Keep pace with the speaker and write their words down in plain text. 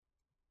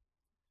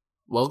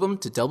Welcome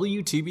to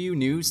WTBU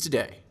News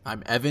Today.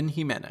 I'm Evan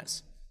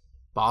Jimenez.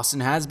 Boston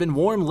has been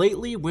warm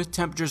lately, with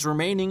temperatures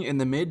remaining in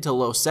the mid to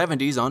low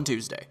 70s on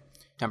Tuesday.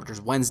 Temperatures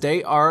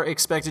Wednesday are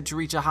expected to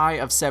reach a high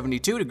of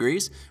 72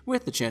 degrees,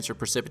 with the chance for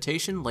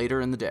precipitation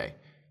later in the day.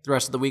 The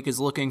rest of the week is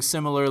looking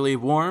similarly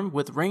warm,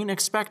 with rain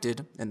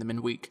expected in the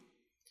midweek.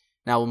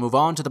 Now we'll move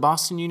on to the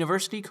Boston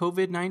University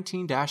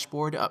COVID-19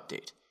 dashboard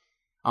update.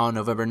 On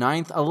November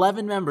 9th,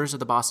 11 members of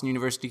the Boston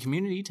University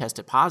community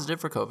tested positive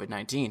for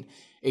COVID-19.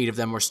 8 of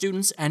them were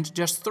students, and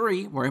just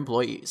 3 were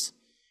employees.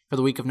 For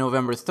the week of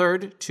November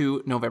 3rd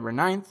to November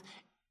 9th,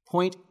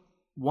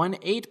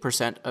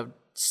 0.18% of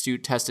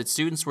tested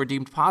students were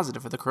deemed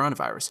positive for the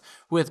coronavirus,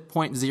 with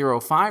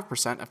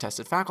 0.05% of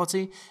tested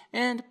faculty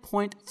and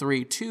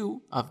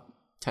 0.32% of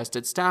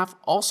tested staff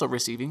also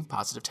receiving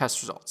positive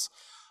test results.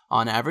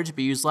 On average,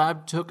 BU's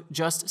lab took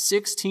just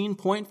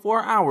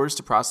 16.4 hours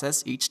to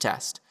process each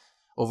test.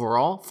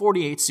 Overall,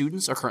 48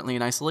 students are currently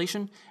in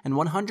isolation, and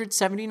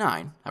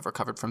 179 have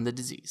recovered from the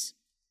disease.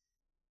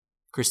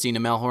 Christina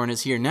Melhorn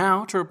is here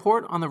now to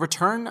report on the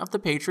return of the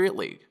Patriot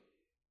League.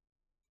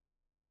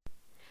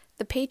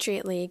 The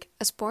Patriot League,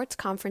 a sports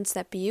conference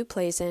that BU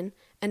plays in,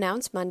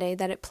 announced Monday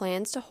that it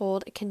plans to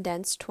hold a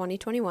condensed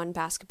 2021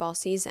 basketball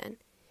season.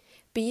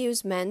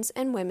 BU's men's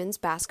and women's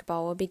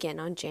basketball will begin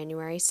on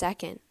January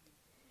 2nd.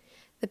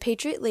 The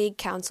Patriot League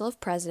Council of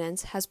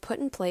Presidents has put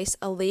in place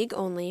a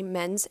league-only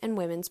men's and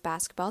women's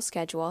basketball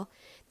schedule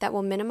that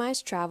will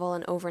minimize travel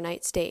and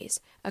overnight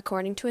stays,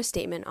 according to a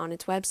statement on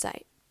its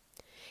website.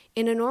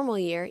 In a normal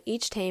year,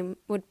 each team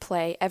would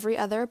play every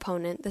other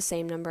opponent the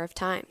same number of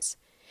times.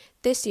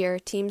 This year,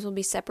 teams will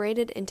be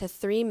separated into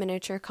 3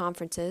 miniature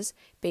conferences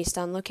based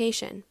on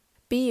location.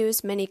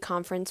 BU's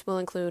mini-conference will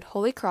include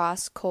Holy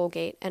Cross,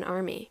 Colgate, and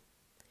Army.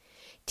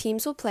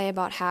 Teams will play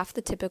about half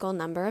the typical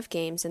number of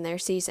games in their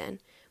season,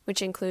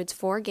 which includes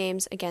 4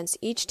 games against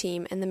each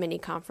team in the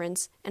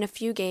mini-conference and a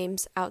few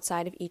games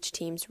outside of each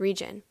team's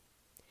region.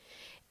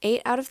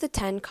 8 out of the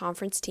 10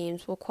 conference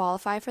teams will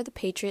qualify for the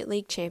Patriot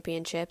League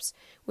Championships,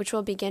 which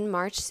will begin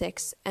March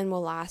 6 and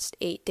will last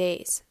 8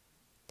 days.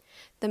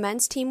 The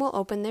men's team will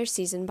open their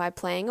season by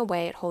playing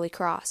away at Holy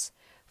Cross,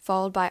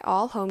 followed by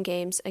all home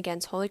games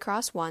against Holy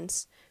Cross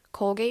once,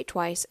 Colgate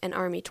twice, and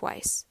Army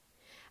twice.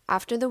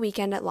 After the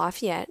weekend at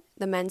Lafayette,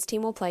 the men's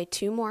team will play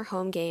 2 more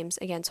home games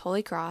against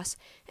Holy Cross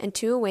and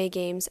 2 away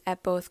games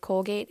at both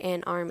Colgate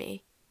and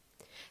Army.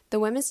 The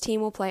women's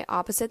team will play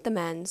opposite the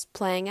men's,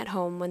 playing at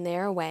home when they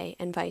are away,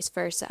 and vice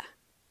versa.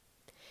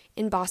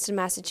 In Boston,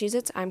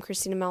 Massachusetts, I'm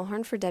Christina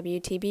Melhorn for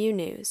WTBU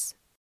News.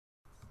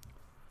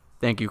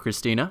 Thank you,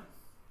 Christina.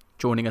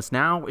 Joining us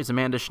now is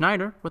Amanda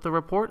Schneider with a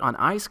report on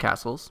ice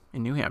castles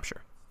in New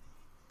Hampshire.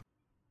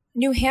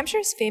 New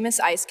Hampshire's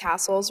famous ice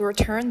castles will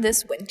return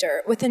this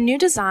winter with a new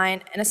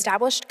design and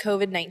established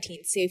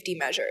COVID-19 safety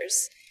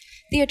measures.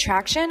 The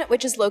attraction,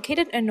 which is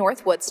located in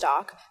North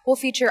Woodstock, will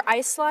feature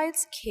ice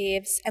slides,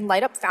 caves, and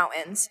light-up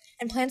fountains,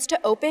 and plans to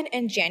open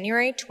in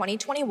January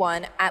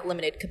 2021 at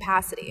limited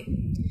capacity.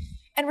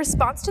 In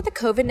response to the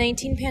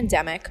COVID-19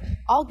 pandemic,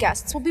 all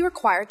guests will be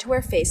required to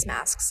wear face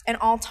masks, and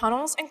all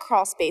tunnels and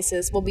crawl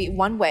spaces will be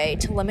one way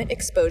to limit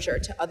exposure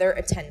to other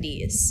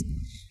attendees.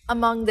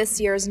 Among this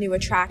year's new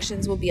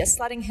attractions will be a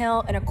sledding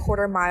hill and a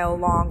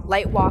 1/4-mile-long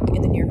light walk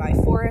in the nearby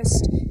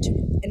forest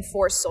to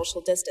enforce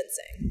social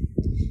distancing.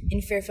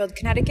 In Fairfield,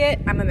 Connecticut,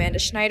 I'm Amanda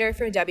Schneider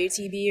for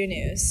WTBU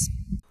News.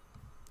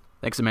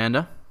 Thanks,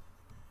 Amanda.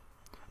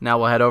 Now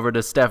we'll head over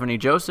to Stephanie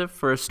Joseph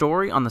for a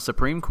story on the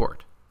Supreme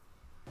Court.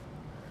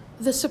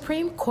 The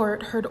Supreme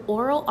Court heard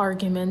oral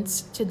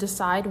arguments to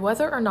decide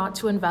whether or not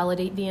to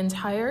invalidate the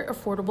entire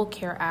Affordable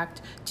Care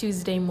Act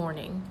Tuesday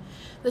morning.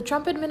 The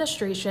Trump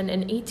administration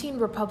and 18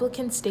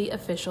 Republican state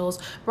officials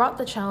brought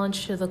the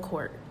challenge to the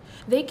court.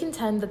 They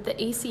contend that the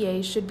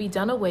ACA should be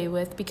done away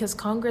with because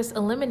Congress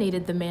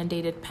eliminated the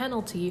mandated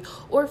penalty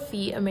or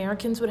fee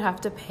Americans would have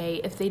to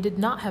pay if they did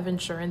not have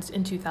insurance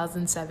in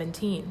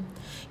 2017.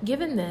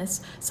 Given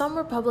this, some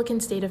Republican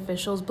state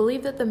officials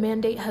believe that the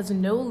mandate has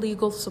no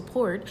legal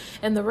support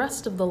and the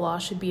rest of the law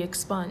should be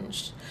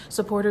expunged.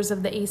 Supporters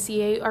of the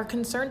ACA are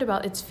concerned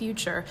about its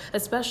future,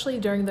 especially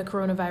during the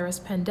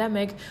coronavirus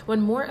pandemic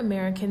when more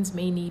Americans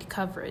may need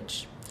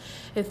coverage.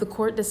 If the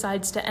court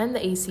decides to end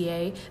the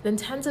ACA, then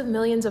tens of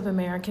millions of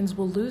Americans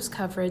will lose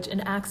coverage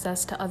and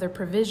access to other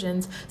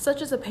provisions,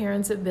 such as a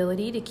parent's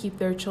ability to keep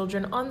their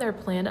children on their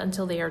plan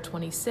until they are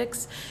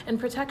 26, and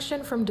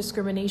protection from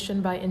discrimination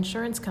by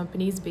insurance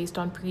companies based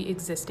on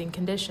pre-existing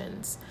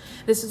conditions.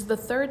 This is the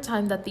 3rd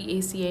time that the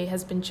ACA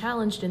has been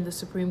challenged in the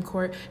Supreme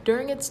Court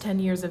during its 10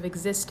 years of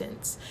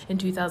existence. In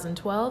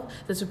 2012,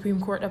 the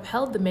Supreme Court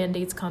upheld the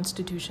mandate's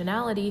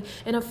constitutionality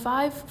in a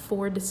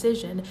 5-4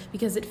 decision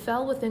because it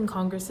fell within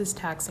Congress's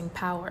taxing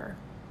power.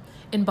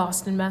 In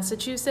Boston,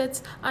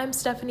 Massachusetts, I'm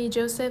Stephanie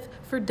Joseph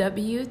for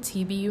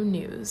WTBU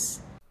News.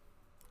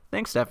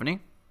 Thanks, Stephanie.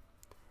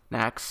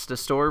 Next, a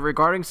story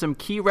regarding some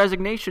key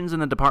resignations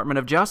in the Department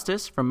of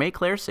Justice from May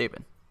Claire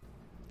Sabin.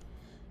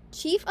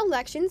 Chief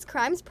Elections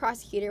Crimes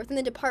Prosecutor within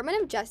the Department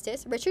of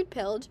Justice, Richard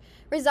Pilge,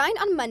 resigned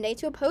on Monday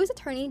to oppose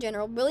Attorney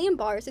General William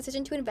Barr's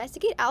decision to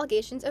investigate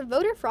allegations of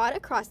voter fraud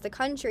across the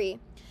country.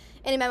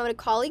 In a memo to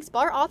colleagues,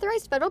 Barr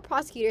authorized federal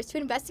prosecutors to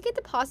investigate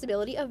the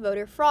possibility of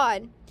voter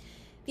fraud.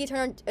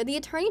 The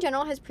Attorney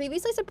General has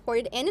previously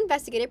supported and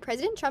investigated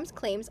President Trump's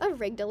claims of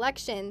rigged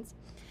elections.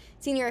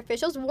 Senior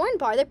officials warned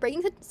Barr that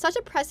breaking such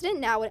a precedent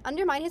now would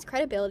undermine his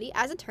credibility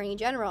as Attorney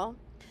General.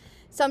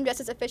 Some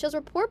justice officials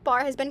report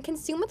Barr has been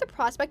consumed with the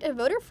prospect of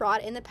voter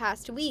fraud in the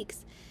past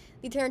weeks.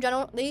 The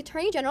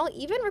Attorney General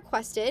even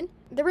requested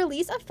the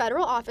release of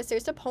federal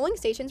officers to polling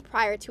stations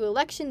prior to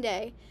Election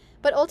Day,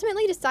 but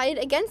ultimately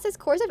decided against this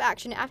course of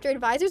action after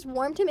advisors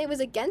warned him it was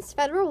against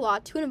federal law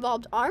to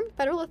involve armed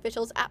federal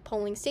officials at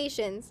polling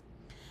stations.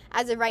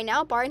 As of right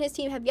now, Barr and his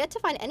team have yet to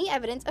find any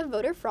evidence of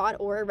voter fraud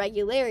or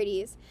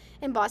irregularities.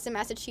 In Boston,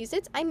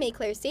 Massachusetts, I'm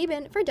Maiclaire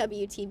Sabin for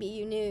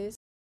WTBU News.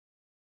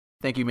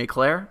 Thank you,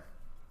 Maiclaire.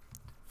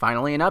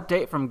 Finally, an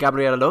update from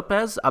Gabriela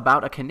Lopez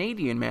about a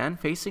Canadian man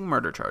facing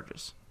murder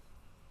charges.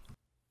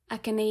 A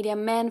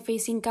Canadian man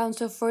facing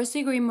counts of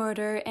first-degree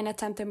murder and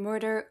attempted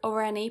murder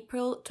over an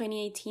April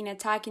 2018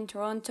 attack in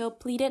Toronto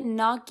pleaded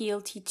not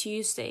guilty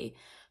Tuesday.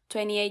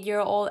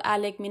 28-year-old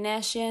Alec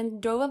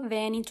Minasian drove a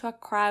van into a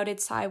crowded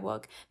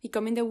sidewalk,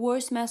 becoming the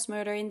worst mass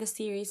murder in the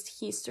series'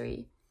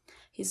 history.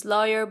 His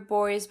lawyer,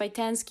 Boris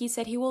Vitansky,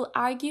 said he will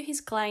argue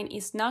his client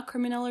is not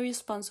criminally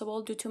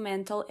responsible due to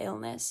mental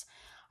illness.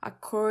 A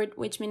court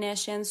which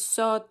Minasian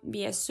sought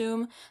via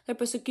Zoom, the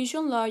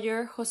prosecution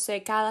lawyer,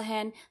 Jose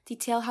Callahan,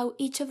 detailed how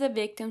each of the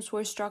victims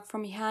were struck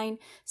from behind,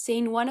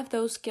 saying one of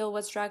those killed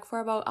was dragged for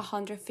about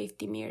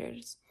 150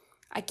 meters.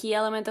 A key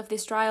element of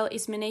this trial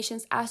is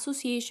Minasian's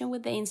association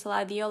with the incel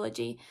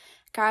ideology,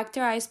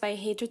 characterized by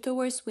hatred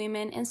towards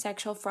women and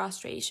sexual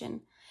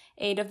frustration.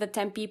 8 of the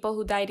 10 people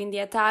who died in the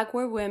attack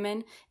were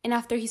women, and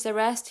after his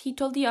arrest, he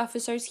told the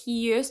officers he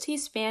used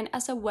his van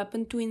as a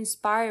weapon to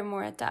inspire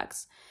more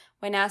attacks.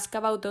 When asked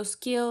about those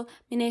killed,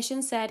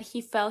 Minasian said he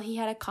felt he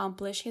had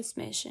accomplished his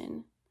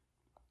mission.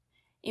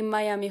 In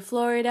Miami,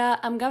 Florida,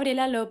 I'm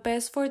Gabriela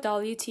Lopez for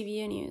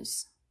WTBU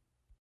News.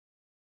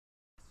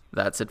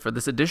 That's it for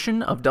this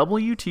edition of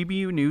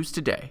WTBU News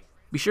Today.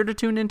 Be sure to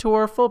tune into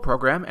our full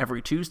program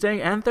every Tuesday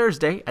and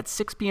Thursday at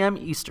 6 p.m.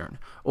 Eastern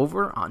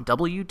over on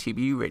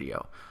WTBU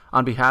Radio.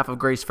 On behalf of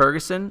Grace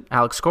Ferguson,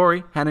 Alex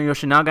Corey, Hannah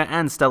Yoshinaga,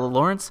 and Stella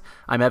Lawrence,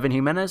 I'm Evan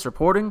Jimenez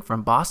reporting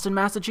from Boston,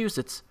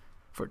 Massachusetts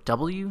for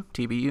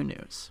WTBU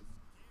News.